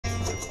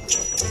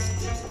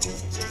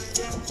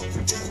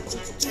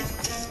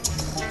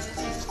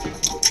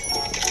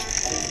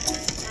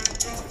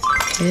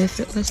If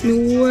it lets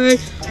me away.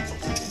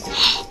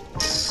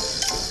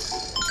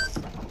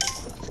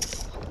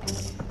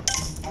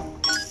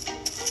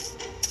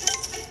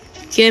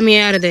 Get me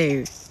out of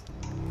there.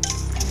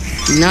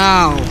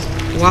 No.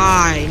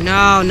 Why?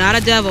 No, not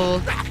a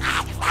devil.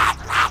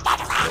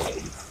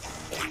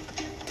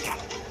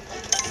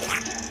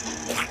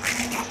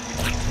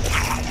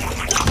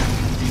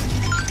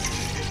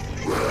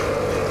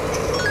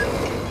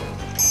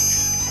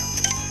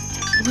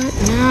 What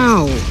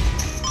now?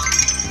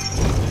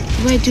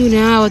 What do I do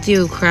now with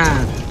you,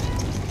 crap?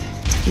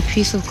 You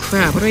piece of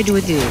crap. What do I do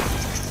with you?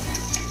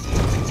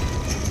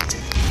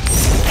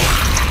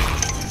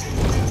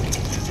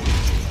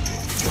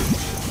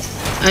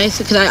 I'm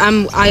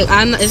not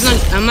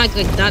like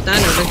that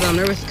nervous, but I'm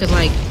nervous because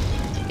like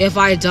if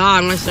I die,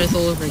 I'm gonna start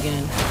all over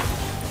again.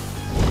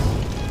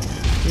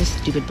 This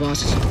stupid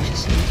boss is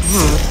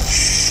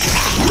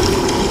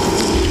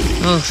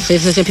oh,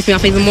 it's gonna piss me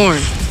off even more.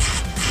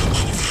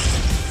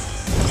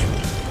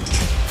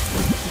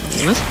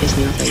 Well, that's pissed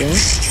me off, I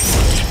guess.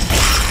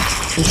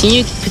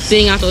 Continue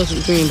spitting out those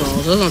green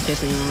balls. Those don't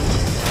piss me off.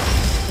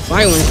 The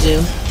fire ones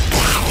do.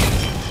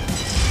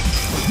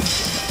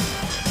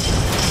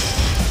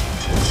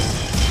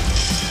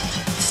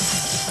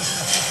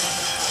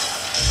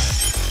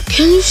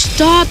 Can you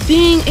stop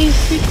being a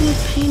freaking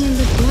pain in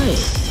the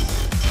butt?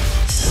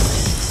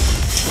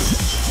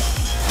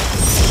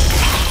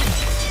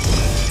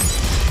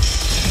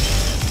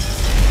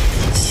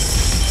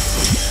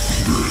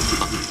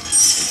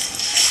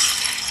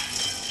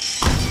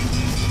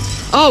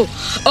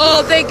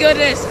 Oh, thank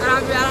goodness! I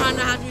don't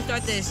know how to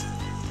restart this.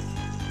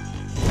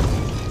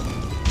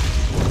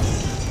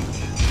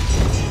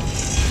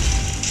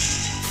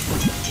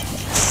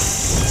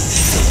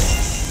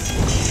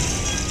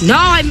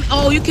 No,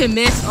 oh, you can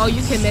miss. Oh,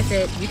 you can miss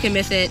it. You can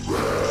miss it.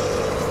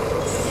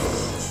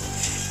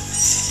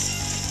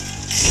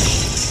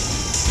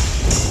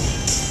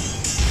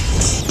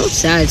 So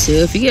sad too.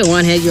 If you get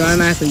one hit, you're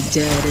automatically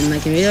dead. And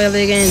like in the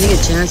other games, you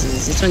get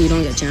chances. This one, you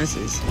don't get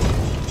chances.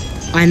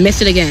 I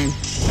missed it again.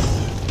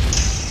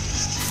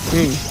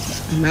 Dang,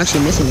 I'm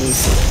actually missing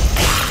these.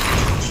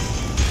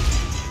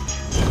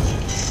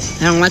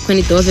 I don't like when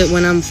he throws it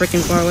when I'm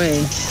freaking far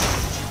away.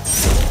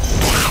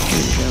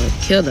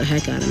 Kill the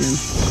heck out of him.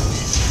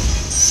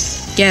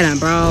 Get him,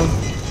 bro.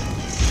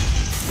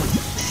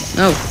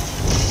 Oh.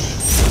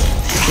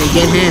 They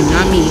get him,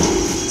 not me.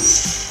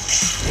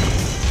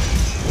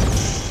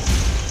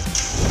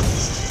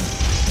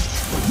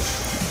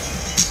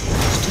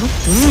 Stop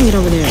throwing it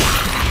over there.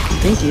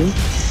 Thank you.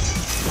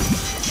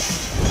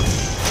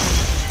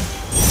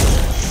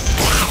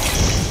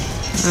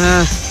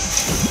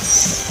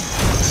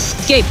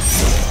 Escape.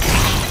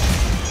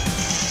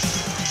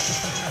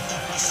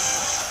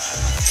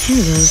 Here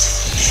it goes.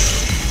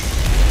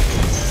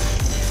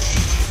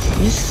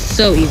 It's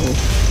so evil.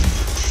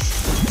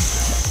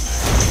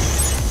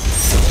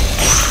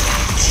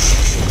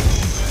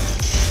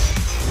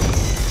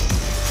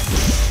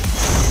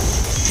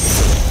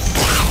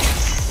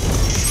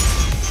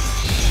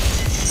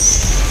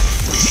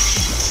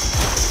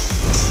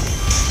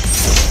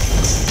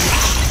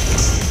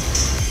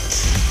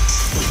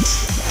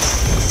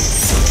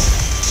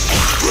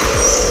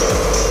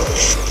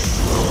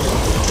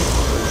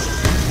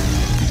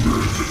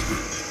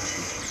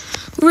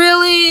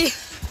 Really?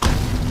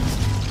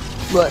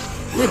 But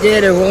I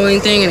did a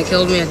rolling thing and it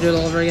killed me. I had to do it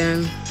all over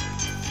again.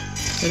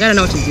 I gotta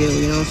know what to do,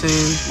 you know what I'm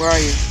saying? Where are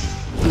you?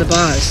 I'm the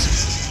boss.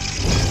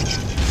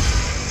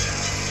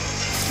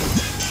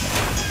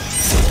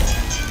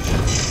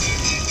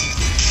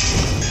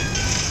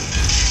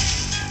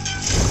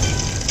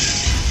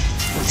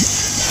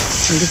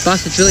 And this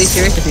boss is really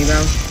serious with me,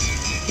 bro.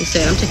 He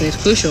said, I'm taking this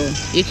crucial.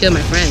 You killed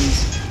my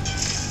friends.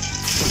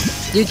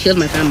 You killed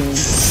my family.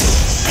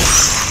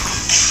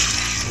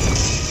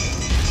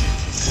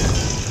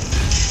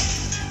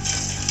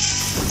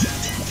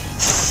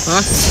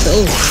 Boss is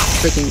so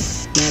freaking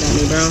mad at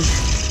me, bro.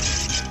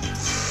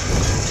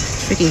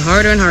 Freaking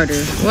harder and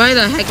harder. Why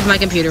the heck is my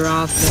computer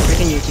off the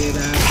freaking YouTube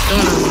app?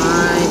 Don't know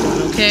why.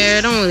 Don't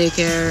care. Don't really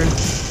care.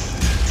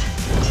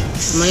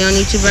 Am I on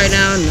YouTube right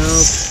now?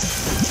 Nope.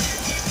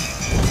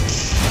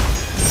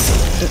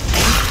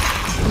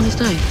 Almost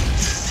died.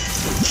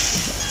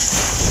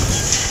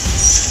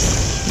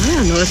 Why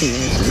am I noticing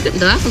this?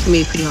 The last one's gonna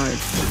be pretty hard.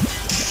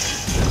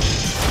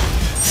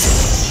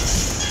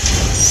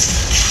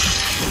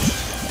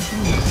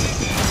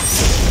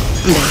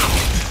 I'm dead.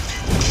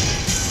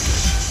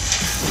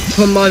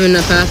 I'm not even in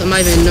that path. I'm not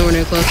even nowhere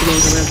near close to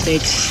getting to the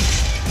stage.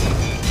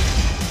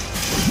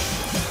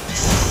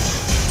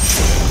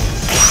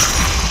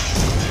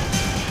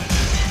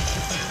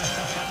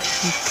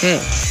 Okay.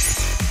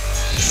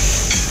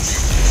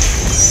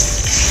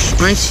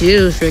 Aren't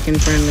you freaking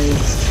friendly?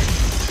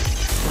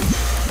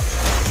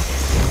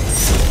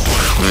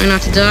 Trying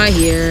not to die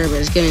here, but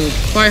it's getting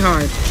quite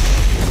hard.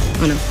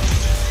 Oh no.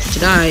 To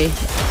die.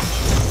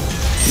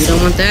 You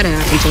don't want that to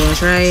happen to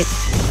us, right?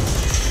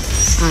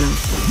 I know.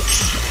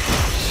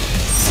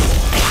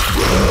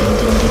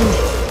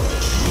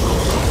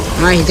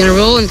 Alright, he's gonna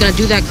roll and he's gonna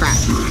do that crap.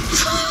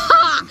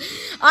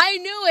 I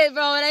knew it,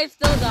 bro, and I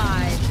still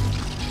died.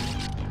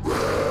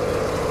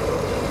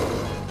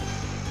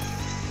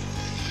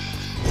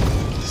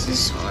 This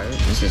is hard.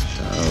 This is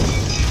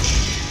tough.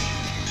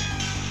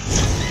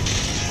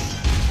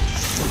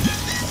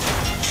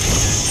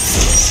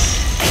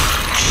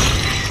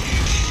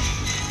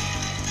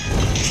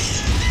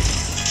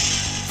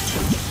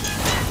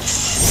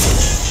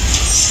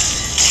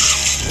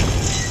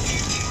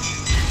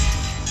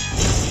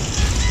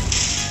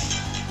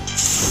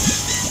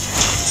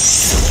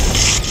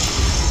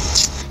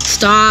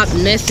 Stop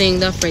missing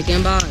the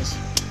freaking boss.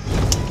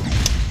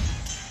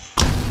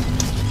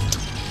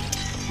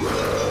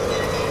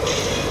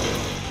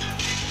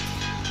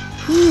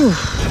 Whew,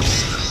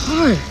 it's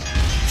hard.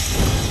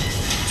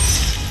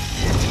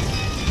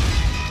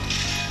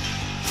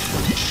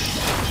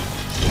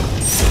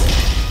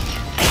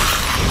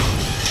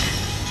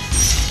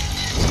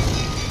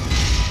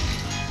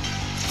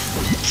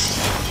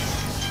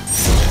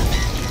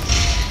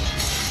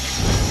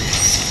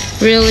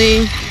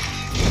 Really?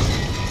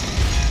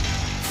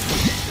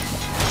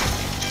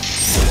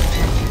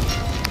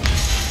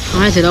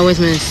 Why does it always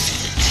miss?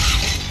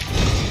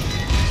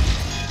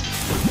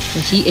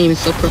 And he aims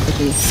so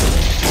perfectly.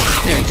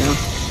 There we go.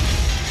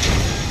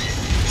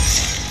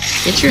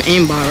 Get your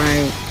aimbot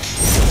right.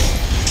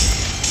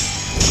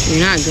 You're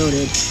not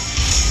goated.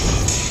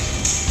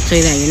 I'll tell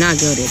you that, you're not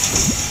goated.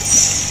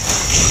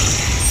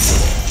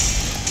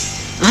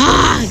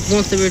 Ah!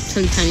 Once the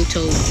return tiny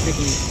toes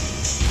freaking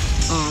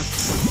off.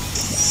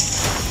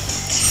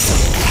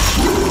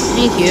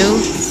 Thank you.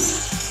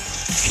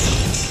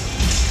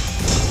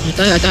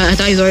 I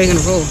thought he was already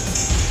gonna roll.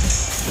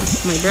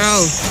 I'm like, bro,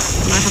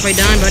 I'm not halfway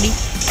done, buddy.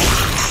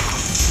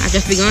 I've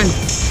just begun.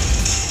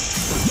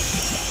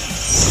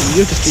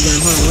 You've just begun.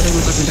 Hold on, what am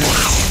I talking about?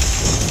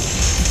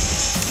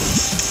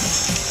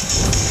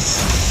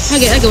 I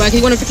go.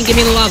 You wanna freaking give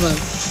me the lava?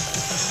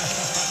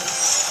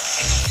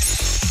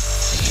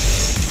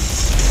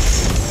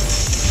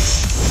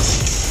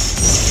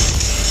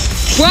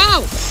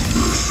 Bro!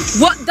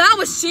 What? That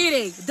was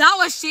cheating. That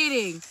was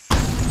cheating.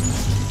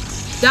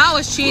 That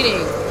was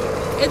cheating.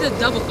 It's a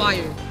double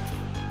fire.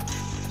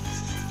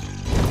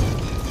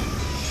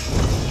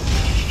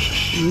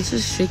 This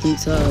is freaking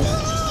tough.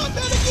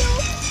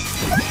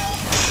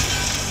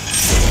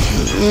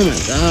 Oh my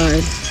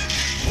god.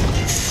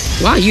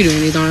 Why are you doing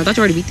these, Donna? I thought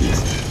you already beat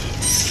these.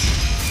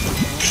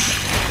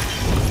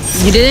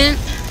 You didn't?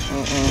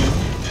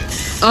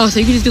 Oh, so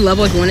you could just do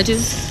level if you wanted to?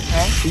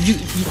 Huh? You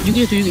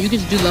could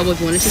just do level if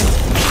you wanted to?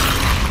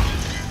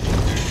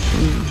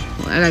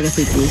 Well, I gotta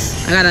complete these.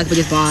 I gotta beat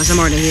this boss. I'm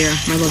already here.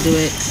 Might as well do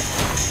it.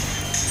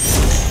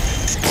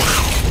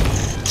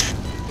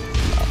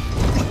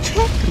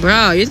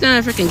 Bro, you're just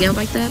gonna freaking get up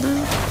like that, bro?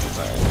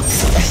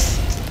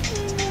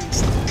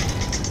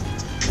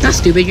 Not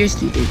stupid, you're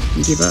stupid.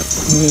 You give up.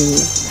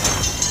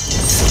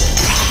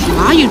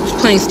 Why are you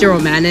playing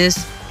Sterile Madness?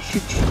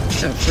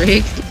 The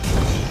freak?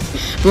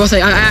 Bro,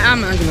 say,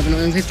 I'm not giving up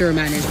on Sterile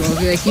Madness, bro.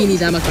 Like, he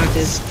needs that much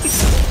practice.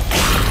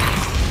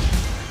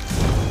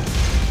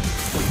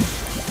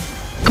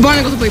 I'm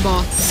gonna go to play ball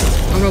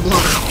on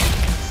Roblox.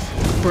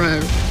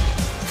 Bro.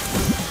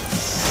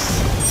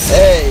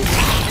 Hey,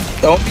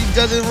 don't be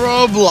judging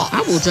Roblox.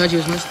 I will judge you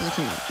as much as I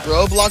can.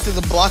 Roblox is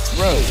a block's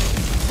road.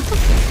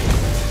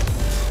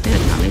 That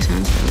does not make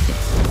sense, but okay.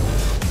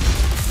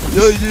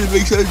 No, it didn't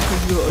make sense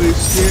because you don't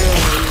understand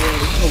how you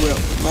want to come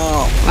out the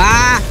mouth.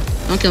 Ah!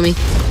 Don't kill me.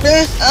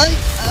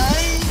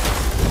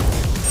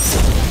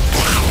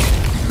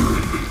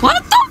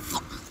 What the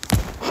fuck?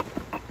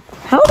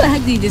 How the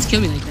heck did he just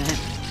kill me like that?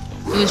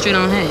 He was straight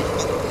on head.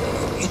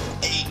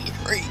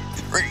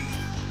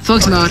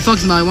 Focus mode, let's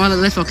focus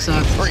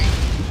on.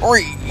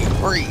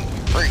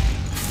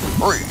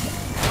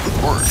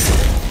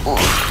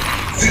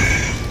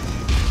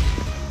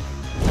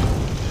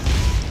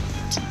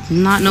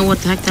 Not know what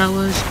the heck that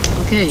was.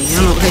 Okay, I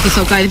don't know. Okay,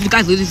 so guys, if you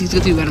guys lose this, he's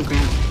going to do random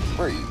crap.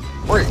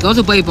 Go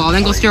to Blade Ball,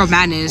 then go Sterile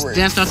Madness,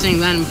 then start saying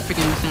random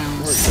freaking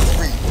sounds.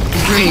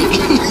 Great.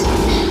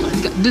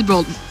 This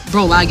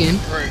bro lagging.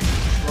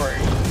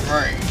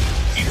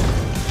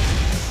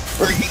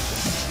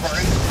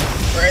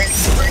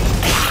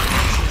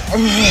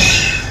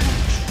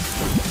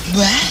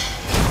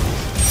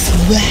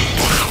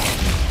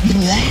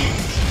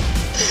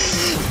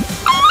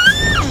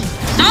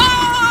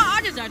 I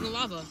just died in the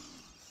lava.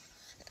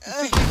 I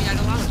died in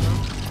the lava,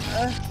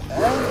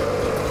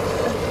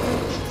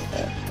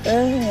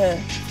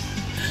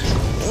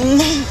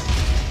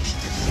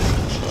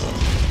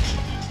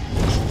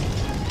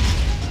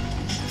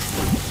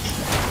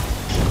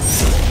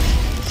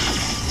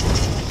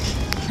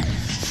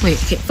 Wait,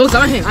 okay, focus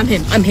on him. I'm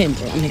him,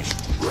 bro. I'm him.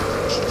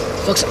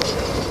 Focus on.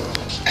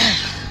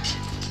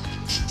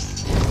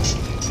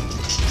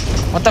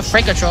 What the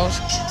frick, trolls?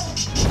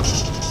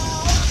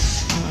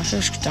 Oh, I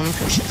feel dumb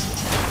Christian.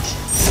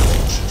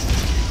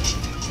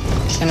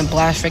 It's gonna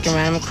blast freaking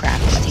random crap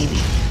on the TV.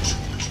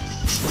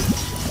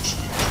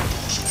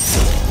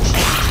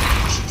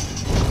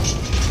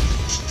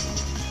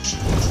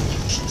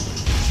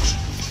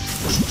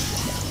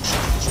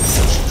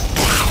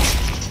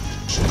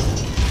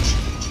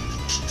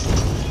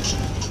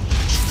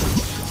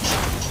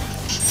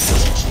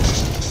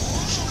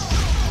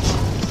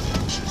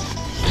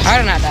 How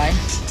did I not die?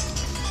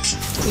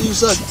 Cause you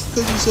suck.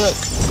 Cause you suck.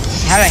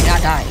 How did I not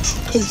die?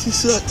 Cause you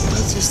suck.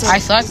 Cause you suck. I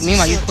suck?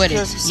 Meanwhile, you quit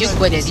it. You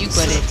quit it. You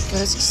quit it.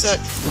 Cause you suck.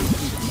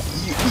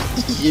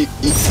 You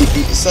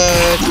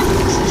suck.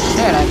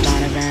 Shut up,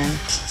 Donovan.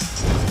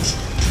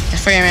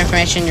 Just for your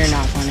information, you're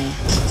not funny.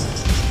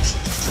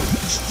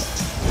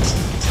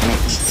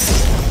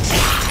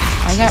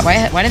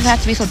 Why does it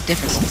have to be so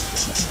difficult?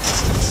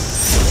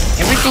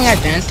 Everything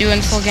I've been through in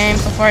this whole game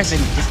so far has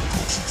been difficult.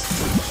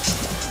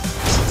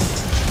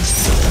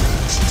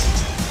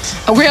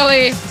 Oh,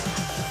 really?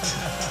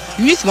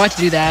 You just want to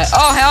do that.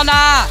 Oh, hell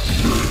nah!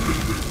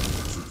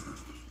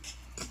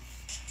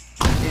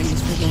 Damn,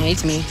 this freaking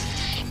hates me.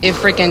 It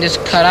freaking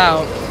just cut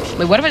out.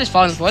 Wait, what if I just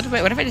fall in what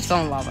if I just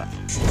fell in lava?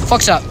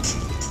 Fucks up.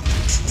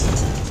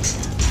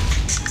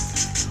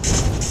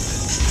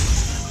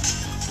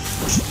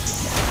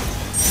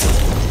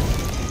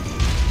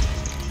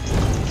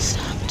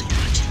 Stop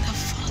dodging the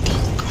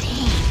fucking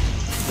green.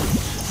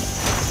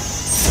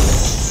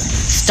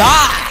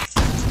 Stop!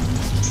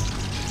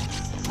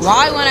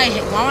 Why when I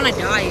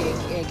die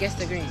it gets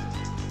the green?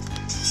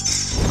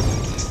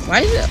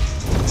 Why is it?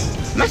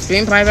 Is my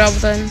screen private all of a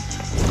sudden?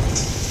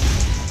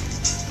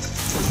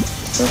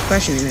 Still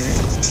questioning it.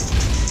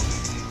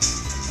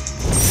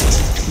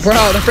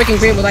 Bro, the freaking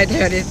green was right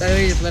there. I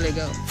literally just let it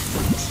go.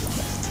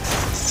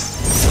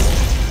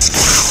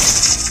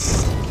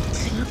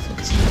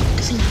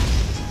 Focusing up.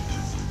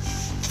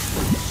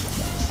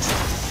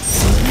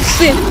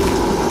 Sit.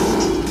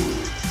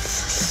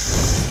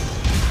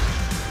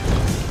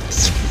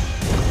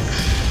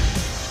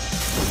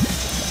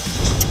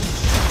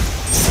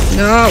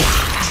 No.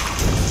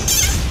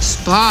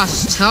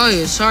 Boss, tell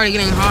you, it's already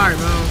getting hard,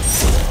 bro.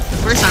 The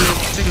first time it was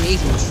freaking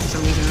easy for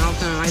some reason. All of a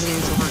sudden, why is it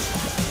getting so hard?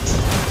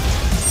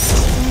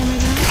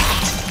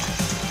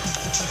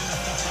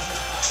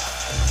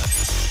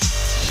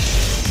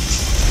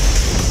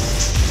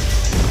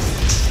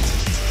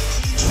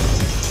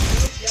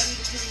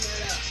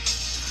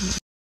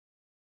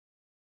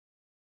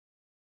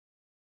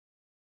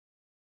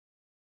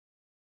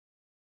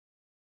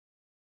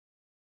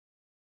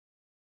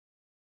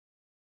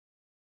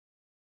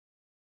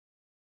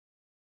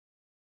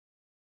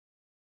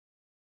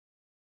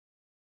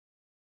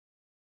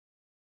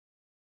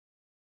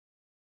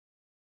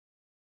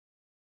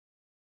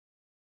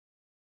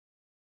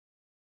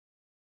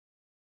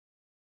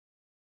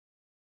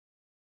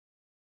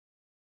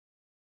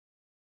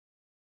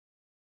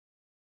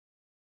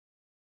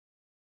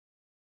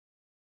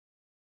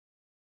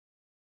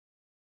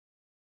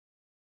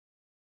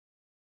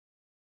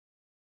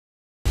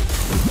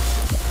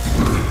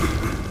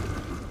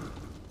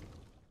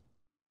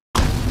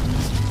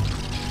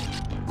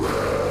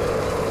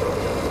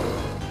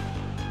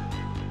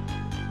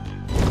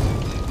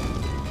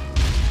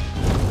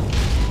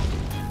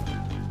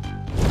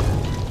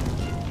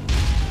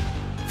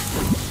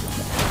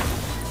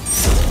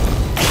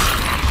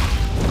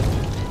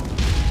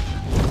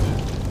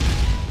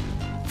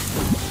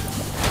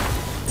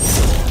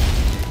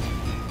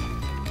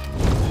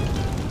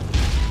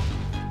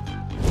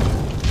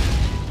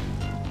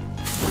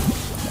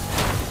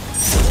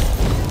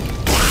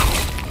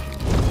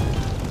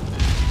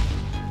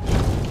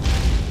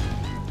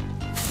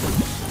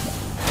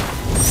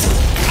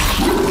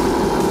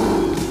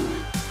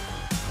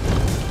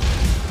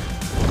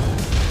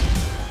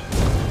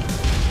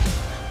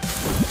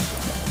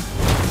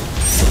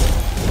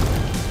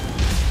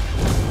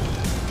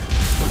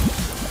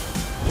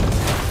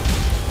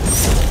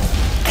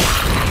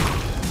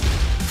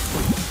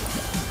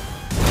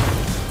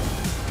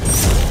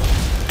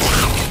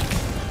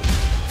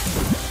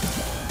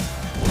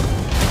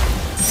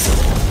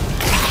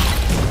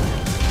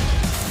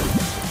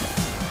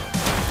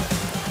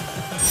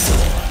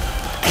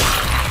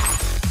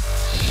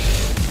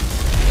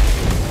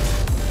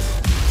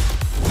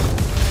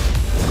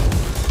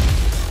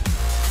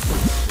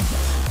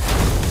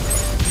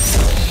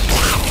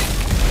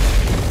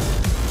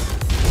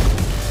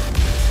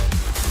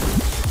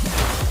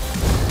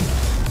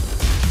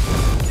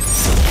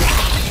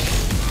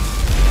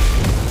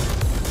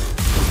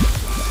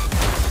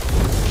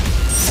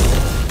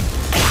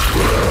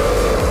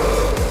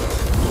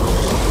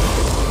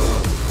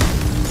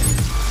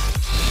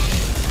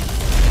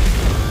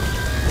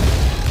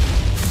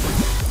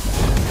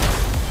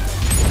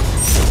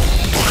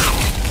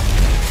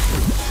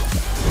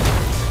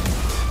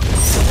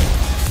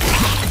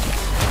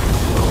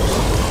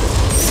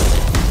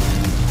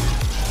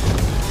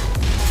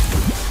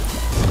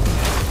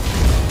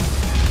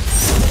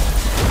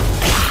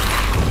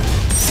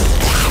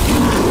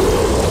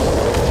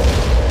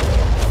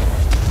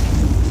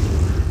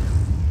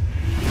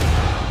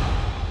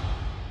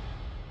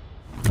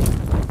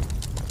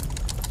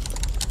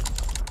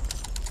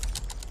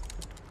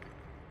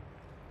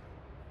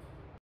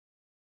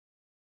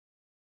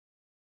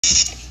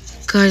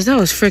 Guys, that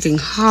was freaking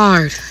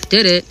hard.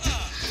 Did it.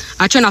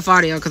 I turned off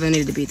audio because I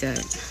needed to beat that.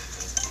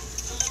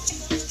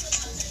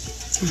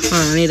 Hold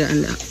on, I need to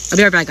end up. I'll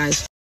be right back,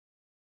 guys.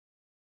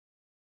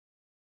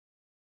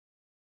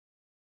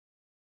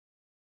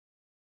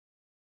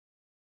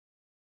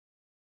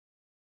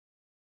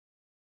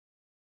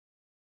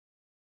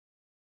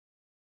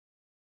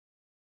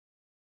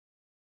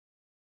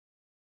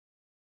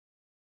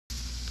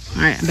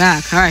 Alright, I'm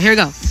back. Alright, here we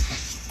go.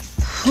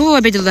 Ooh, I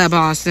beat that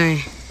boss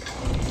thing.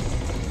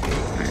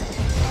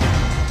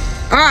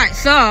 Alright,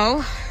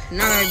 so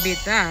now that I beat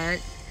that,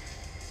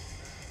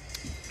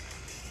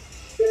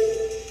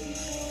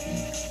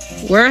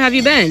 where have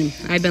you been?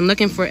 I've been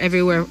looking for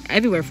everywhere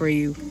for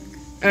you.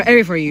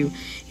 For you.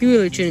 You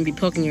really shouldn't be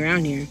poking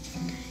around here.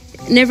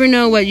 Never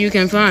know what you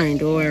can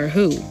find or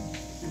who.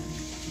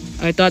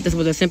 I thought this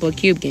was a simple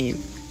cube game.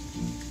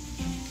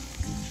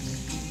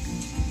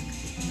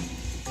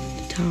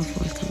 The tower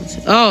force comes.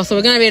 Oh, so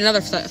we're gonna be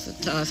another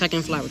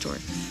second flower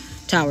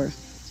tower.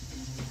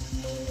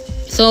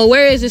 So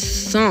where is this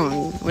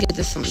song? Where do you get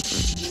this song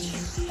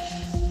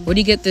from? Where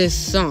do you get this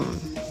song?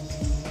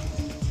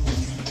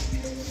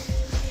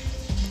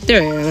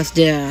 There, let's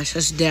dash.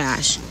 Let's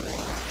dash.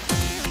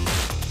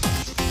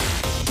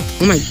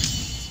 Oh my.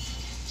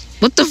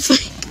 What the fuck?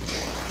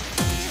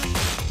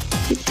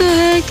 What the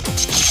heck?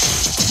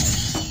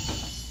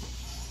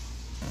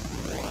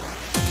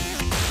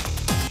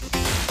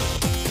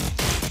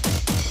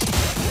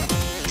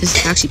 This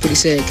is actually pretty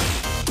sick.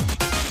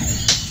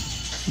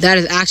 That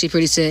is actually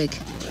pretty sick.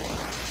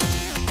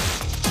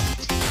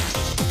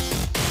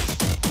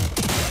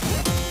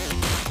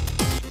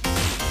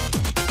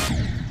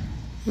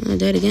 I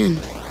died again.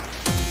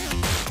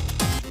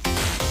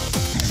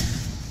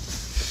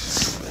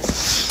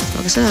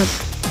 Focus up.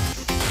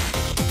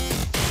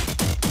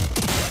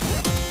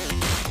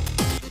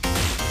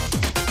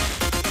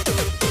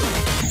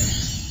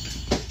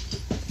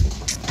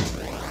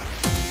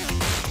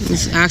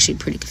 This is actually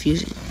pretty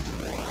confusing.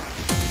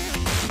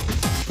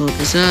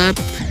 Focus up.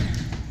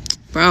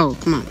 Bro,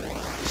 come on.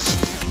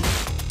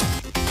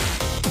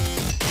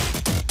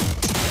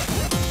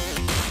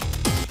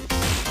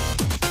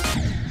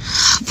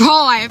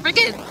 Bro, I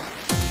freaking...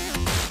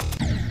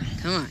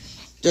 Come on.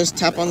 Just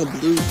tap on the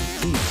blue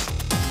things.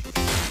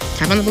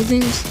 Tap on the blue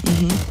things?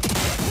 Mm-hmm.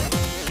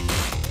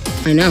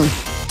 I know.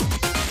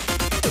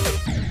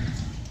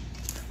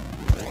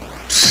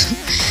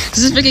 This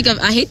is freaking...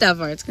 I hate that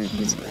part. It's kind of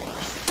confusing.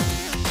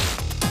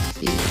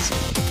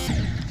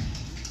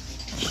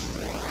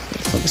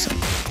 Focus up.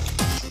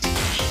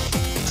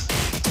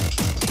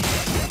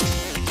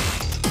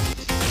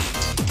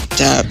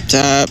 Tap,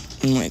 tap.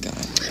 Oh my god.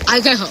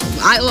 I'll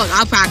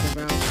practice,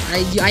 bro.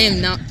 I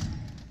am not.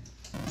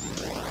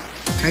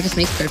 Practice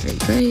makes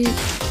perfect, right?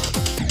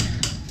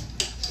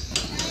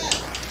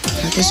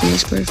 Practice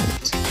makes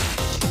perfect.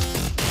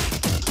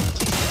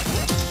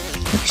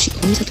 Why does she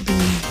always have to be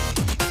one?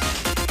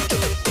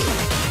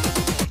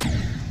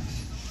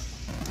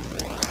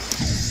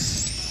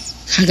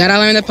 I gotta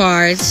learn the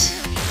parts.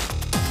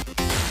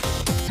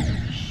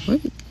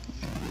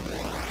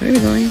 Where are we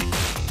going?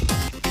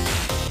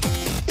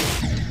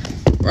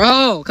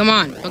 Bro, come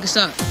on, focus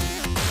up.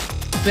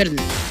 Better than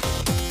this.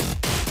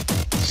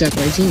 Stuck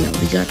right team though,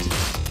 we got this.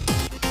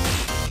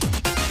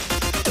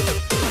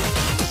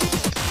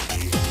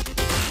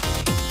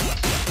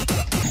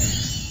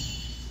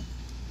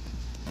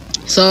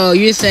 So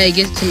you say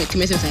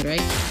commit suicide,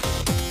 right?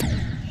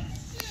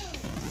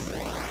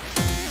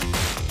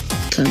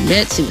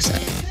 Commit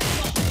suicide.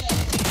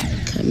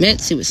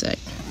 Commit suicide.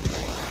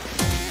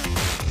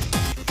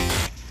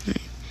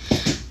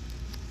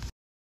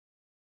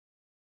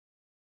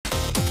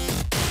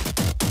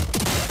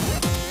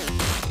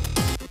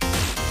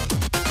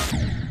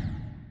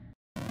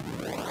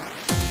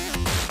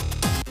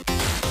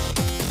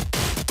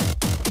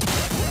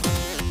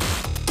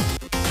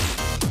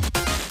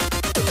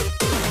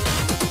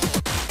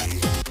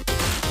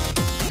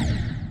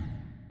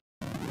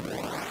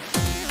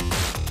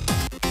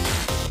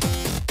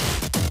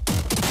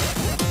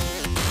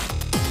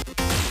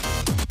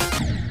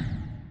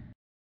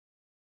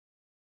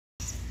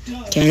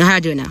 Okay, I know how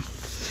to do it now.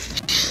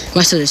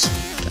 Watch this. I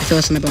feel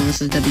this in my bones.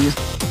 This is W.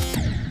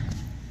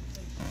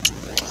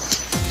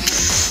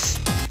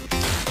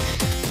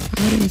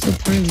 Why am I so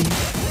pretty?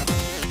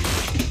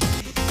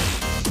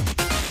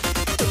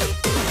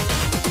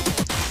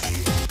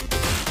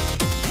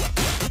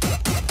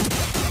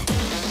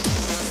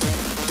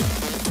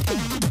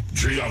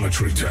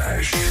 Geometry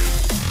Dash.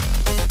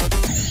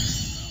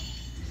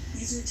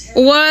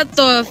 What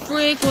the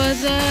freak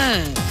was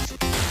that?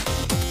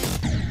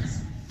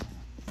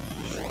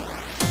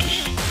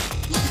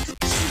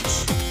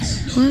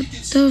 What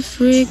the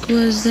freak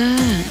was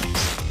that?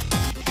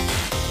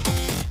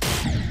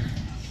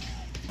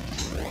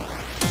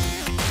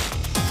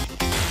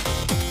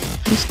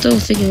 I'm still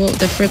thinking, what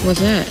the frick was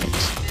that?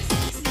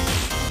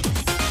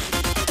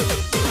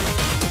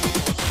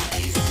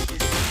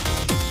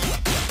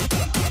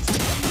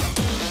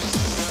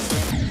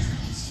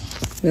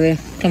 Really?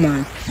 Come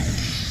on.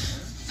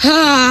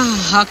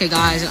 Okay,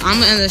 guys, I'm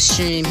gonna end the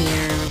stream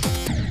here.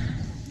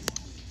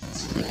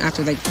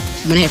 After I'm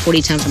gonna hit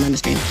 40 times on my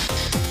stream.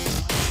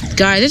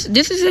 Guys,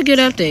 this is a good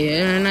update,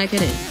 and I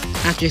get it.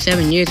 After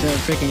 7 years of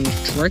freaking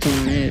working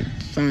on it, it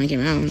finally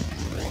came out.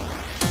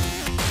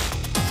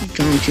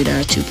 Geometry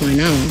Dash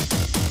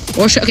 2.0.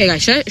 Or okay,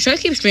 guys, should I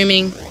keep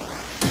streaming?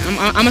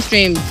 I'm gonna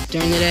stream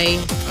during the day.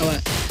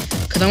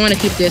 Because I want to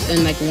keep this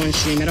in like one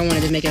stream. I don't want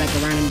to just make it like a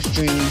random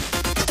stream.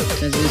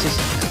 Because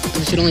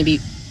this should only be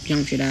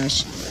Geometry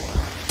Dash.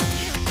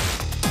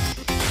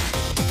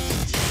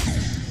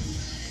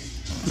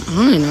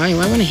 I don't know.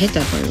 Why want to hit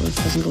that part? It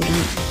doesn't go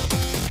down.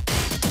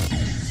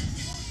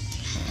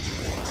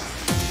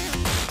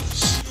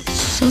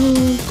 So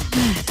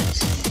glad.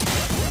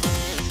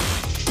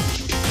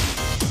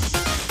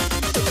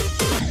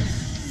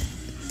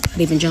 I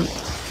didn't even jump.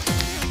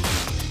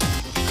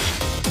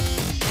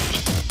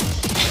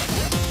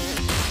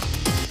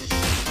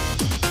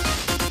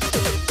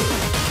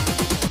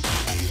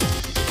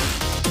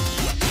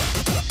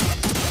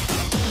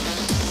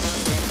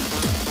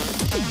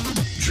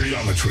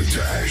 Geometry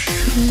Dash.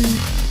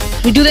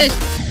 We do this.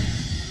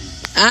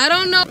 I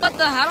don't know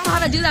how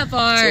to do that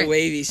part. It's a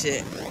wavy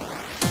shit.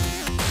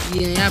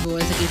 Yeah,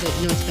 but it's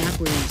like, it's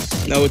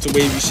backwards. No, it's a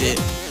wavy shit.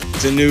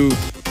 It's a new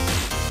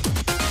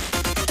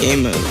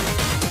game mode.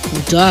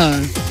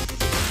 Duh.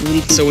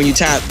 So when you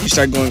tap, you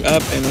start going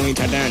up, and when you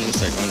tap down, you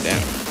start going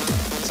down.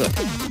 So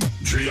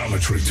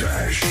Geometry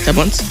Dash. tap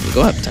once, you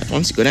go up. Tap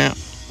once, you go down.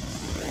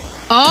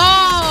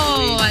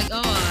 Oh, like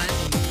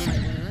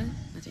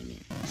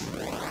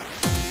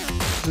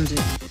that's it.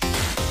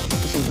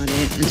 That's about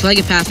it. Until I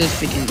get past this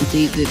freaking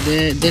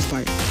this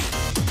part.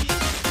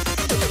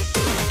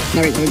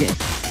 Alright, we're good.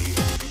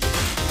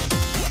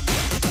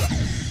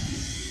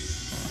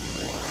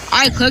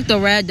 I clicked the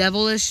red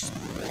devilish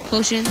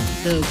potion,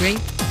 the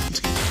grape.